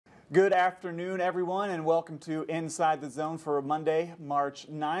Good afternoon, everyone, and welcome to Inside the Zone for Monday, March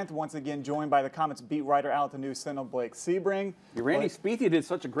 9th. Once again, joined by the Komets beat writer out at the News-Sentinel, Blake Sebring. Randy Spieth, you did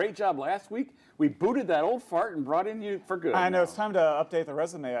such a great job last week. We booted that old fart and brought in you for good. I know, it's time to update the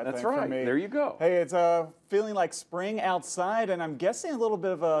resume, I That's think, right. for me. There you go. Hey, it's feeling like spring outside, and I'm guessing a little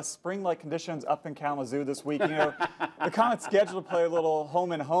bit of spring-like conditions up in Kalamazoo this week. You know, the Komets scheduled to play a little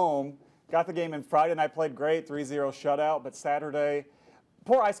home and home. Got the game in Friday night, played great, 3-0 shutout, but Saturday,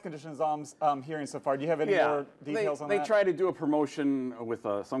 poor ice conditions I'm hearing so far. Do you have any more details on that? They tried to do a promotion with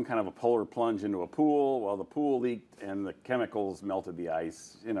some kind of a polar plunge into a pool. Well, the pool leaked and the chemicals melted the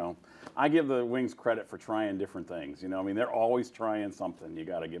ice. You know, I give the Wings credit for trying different things. You know, I mean, they're always trying something. You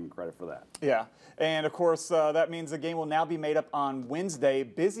got to give them credit for that. Yeah, and of course, that means the game will now be made up on Wednesday.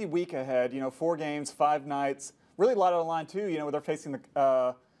 Busy week ahead. You know, 4 games, 5 nights. Really a lot on the line, too. You know, they're facing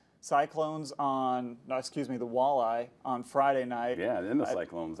the Cyclones on, no, excuse me, the Walleye on Friday night. Yeah, and then the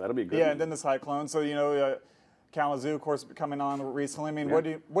Cyclones. That'll be good. Yeah, and then the Cyclones. So, you know, Kalamazoo, of course, coming on recently. I mean, what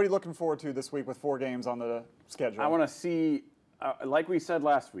are you looking forward to this week with 4 games on the schedule? I want to see, like we said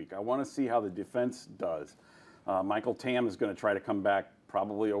last week, I want to see how the defense does. Michael Tam is going to try to come back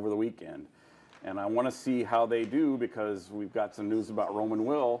probably over the weekend. And I want to see how they do because we've got some news about Roman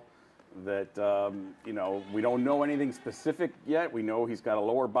Will that, you know, we don't know anything specific yet. We know he's got a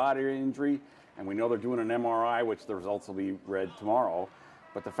lower body injury, and we know they're doing an MRI, which the results will be read tomorrow.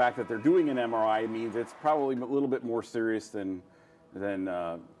 But the fact that they're doing an MRI means it's probably a little bit more serious than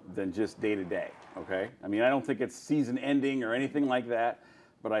just day-to-day, okay? I mean, I don't think it's season-ending or anything like that,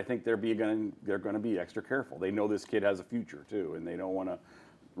 but I think they're going to be extra careful. They know this kid has a future, too, and they don't want to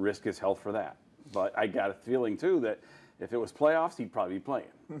risk his health for that. But I got a feeling, too, that if it was playoffs, he'd probably be playing,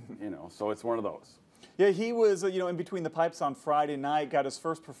 you know, so it's one of those. Yeah, he was, you know, in between the pipes on Friday night, got his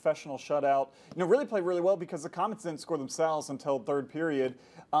first professional shutout. You know, really played really well because the Komets didn't score themselves until third period.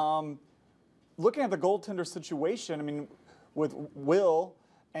 Looking at the goaltender situation, I mean, with Will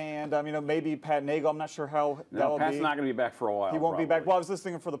and, you know, maybe Pat Nagel, I'm not sure how that will be. Pat's not going to be back for a while. He won't be back. Well, I was just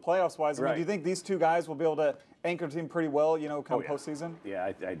thinking for the playoffs-wise. I mean, Right. do you think these two guys will be able to anchor the team pretty well, you know, come postseason?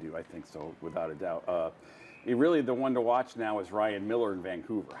 Yeah, I do. I think so, without a doubt. Really, the one to watch now is Ryan Miller in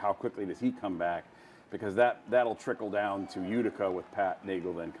Vancouver. How quickly does he come back? Because that'll trickle down to Utica with Pat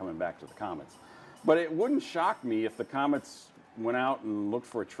Nagel then coming back to the Komets. But it wouldn't shock me if the Komets went out and looked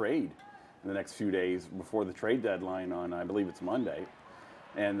for a trade in the next few days before the trade deadline on, I believe it's Monday.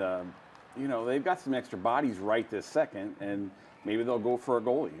 And, you know, they've got some extra bodies right this second, and maybe they'll go for a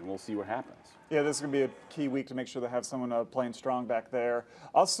goalie, and we'll see what happens. Yeah, this is going to be a key week to make sure they have someone playing strong back there.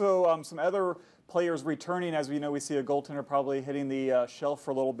 Also, some other players returning. As we know, we see a goaltender probably hitting the shelf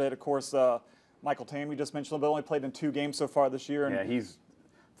for a little bit. Of course, Michael Tam, you just mentioned, but only played in 2 games so far this year. And yeah,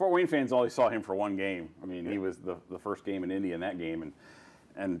 Fort Wayne fans only saw him for 1 game. I mean, he was the first game in Indy in that game,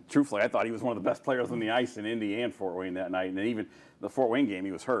 and truthfully, I thought he was one of the best players on the ice in Indy and Fort Wayne that night. And even the Fort Wayne game,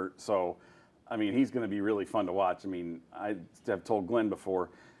 he was hurt. So, I mean, he's going to be really fun to watch. I mean, I have told Glenn before,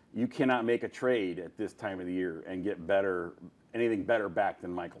 you cannot make a trade at this time of the year and get anything better back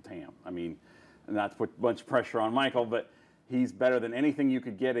than Michael Tam. I mean, not to put a bunch of pressure on Michael, but he's better than anything you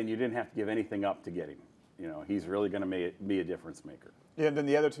could get, and you didn't have to give anything up to get him. You know, he's really going to be a difference maker. Yeah, and then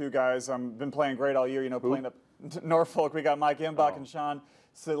the other 2 guys been playing great all year. You know, playing up Norfolk, we got Mike Imbach and Sean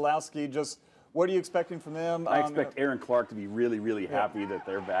Sidlowski. Just what are you expecting from them? I expect Aaron Clark to be really, really happy that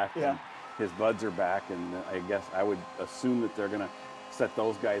they're back. Yeah. And his buds are back, and I guess I would assume that they're going to set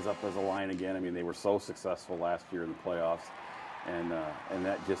those guys up as a line again. I mean, they were so successful last year in the playoffs, and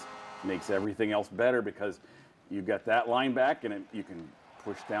that just makes everything else better because you've got that line back, and you can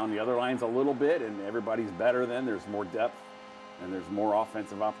push down the other lines a little bit, and everybody's better then. There's more depth, and there's more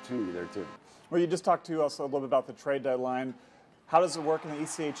offensive opportunity there, too. Well, you just talked to us a little bit about the trade deadline. How does it work in the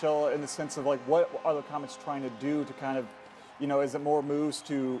ECHL in the sense of, like, what are the Komets trying to do to kind of, you know, is it more moves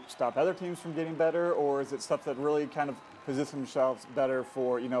to stop other teams from getting better, or is it stuff that really kind of position themselves better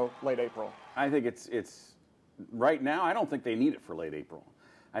for, you know, late April? I think it's right now, I don't think they need it for late April.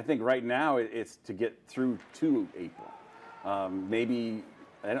 I think right now it's to get through to April. Maybe,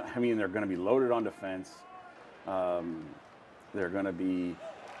 I mean, they're going to be loaded on defense. They're going to be,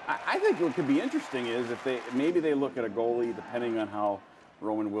 I think what could be interesting is if maybe they look at a goalie, depending on how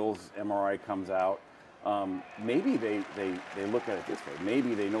Roman Will's MRI comes out. Maybe they look at it this way.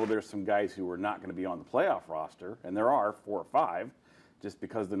 Maybe they know there's some guys who are not going to be on the playoff roster, and there are 4 or 5, just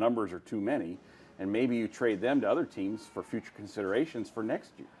because the numbers are too many. And maybe you trade them to other teams for future considerations for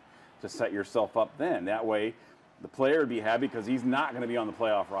next year to set yourself up then. That way, the player would be happy because he's not going to be on the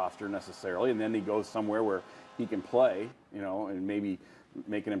playoff roster necessarily, and then he goes somewhere where he can play, you know, and maybe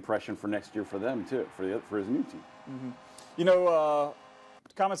make an impression for next year for them too, for his new team. You know,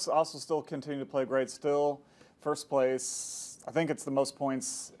 Komets also still continue to play great. Still, first place. I think it's the most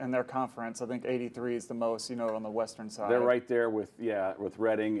points in their conference. I think 83 is the most, on the western side. They're right there with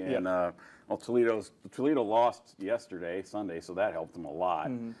Reading and well, Toledo lost yesterday, Sunday, so that helped them a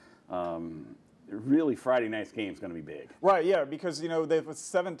lot. Really, Friday night's game is going to be big. Right, yeah, because they've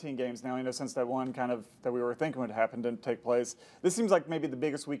 17 games now. Since that one kind of that we were thinking would happen didn't take place. This seems like maybe the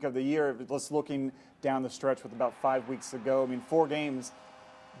biggest week of the year. Just looking down the stretch with about 5 weeks to go. 4 games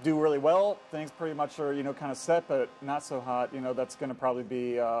do really well. Things pretty much are kind of set, but not so hot. That's going to probably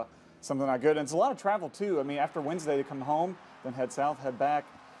be something not good. And it's a lot of travel too. After Wednesday they come home, then head south, head back.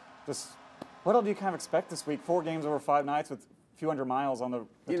 Just what else do you kind of expect this week? 4 games over 5 nights with few hundred miles on the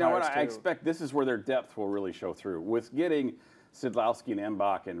You know what? tires, I expect this is where their depth will really show through. With getting Sidlowski and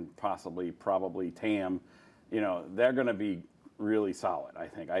Mbach and probably Tam, they're going to be really solid. I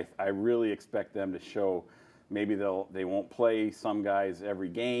think. I really expect them to show. Maybe they won't play some guys every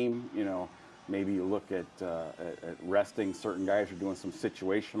game. Maybe you look at resting certain guys or doing some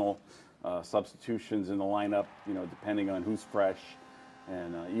situational substitutions in the lineup. Depending on who's fresh,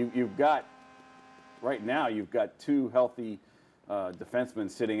 and you've got right now you've got 2 healthy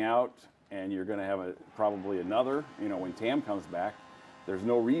defensemen sitting out, and you're going to have probably another. When Tam comes back, there's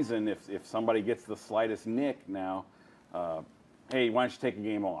no reason if somebody gets the slightest nick now. Hey, why don't you take a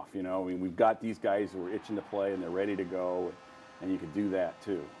game off? We've got these guys who are itching to play and they're ready to go, and you could do that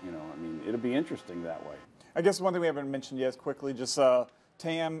too. It'll be interesting that way. I guess one thing we haven't mentioned yet is quickly just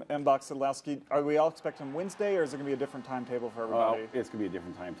Tam, Mbach, Sidlowski. Are we all expecting Wednesday, or is it going to be a different timetable for everybody? It's going to be a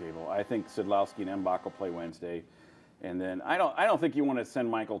different timetable. I think Sidlowski and Mbach will play Wednesday, and then I don't think you want to send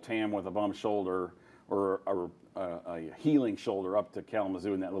Michael Tam with a bum shoulder or a healing shoulder up to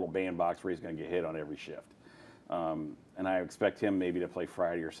Kalamazoo in that little bandbox where he's going to get hit on every shift. And I expect him maybe to play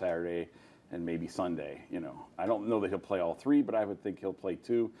Friday or Saturday and maybe Sunday. I don't know that he'll play all 3, but I would think he'll play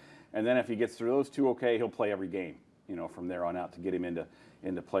 2. And then if he gets through those 2 okay, he'll play every game, from there on out to get him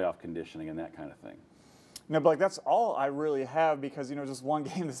into playoff conditioning and that kind of thing. No, but that's all I really have because, just one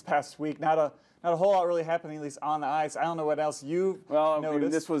game this past week. Not a whole lot really happening, at least on the ice. I don't know what else you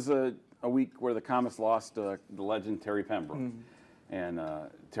noticed. This was a week where the Komets lost the legend Terry Pembroke. And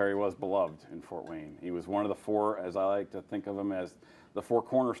Terry was beloved in Fort Wayne. He was one of the 4, as I like to think of him, as the 4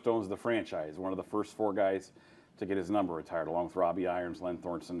 cornerstones of the franchise. One of the first 4 guys to get his number retired, along with Robbie Irons, Len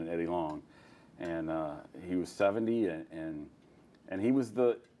Thornton, and Eddie Long. And he was 70, and he was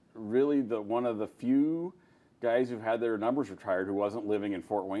really one of the few guys who've had their numbers retired who wasn't living in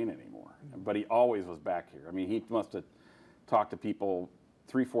Fort Wayne anymore. But he always was back here. He must have talked to people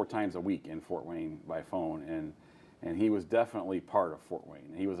 3-4 times a week in Fort Wayne by phone, and he was definitely part of Fort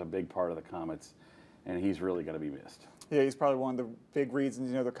Wayne. He was a big part of the Komets, and he's really going to be missed. Yeah, he's probably one of the big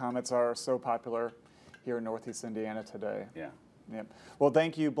reasons the Komets are so popular here in Northeast Indiana today. Yeah. Yep. Well,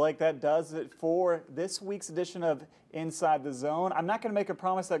 thank you, Blake. That does it for this week's edition of Inside the Zone. I'm not going to make a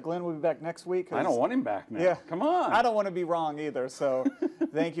promise that Glenn will be back next week. I don't want him back now. Yeah. Come on. I don't want to be wrong either. So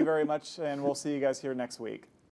thank you very much, and we'll see you guys here next week.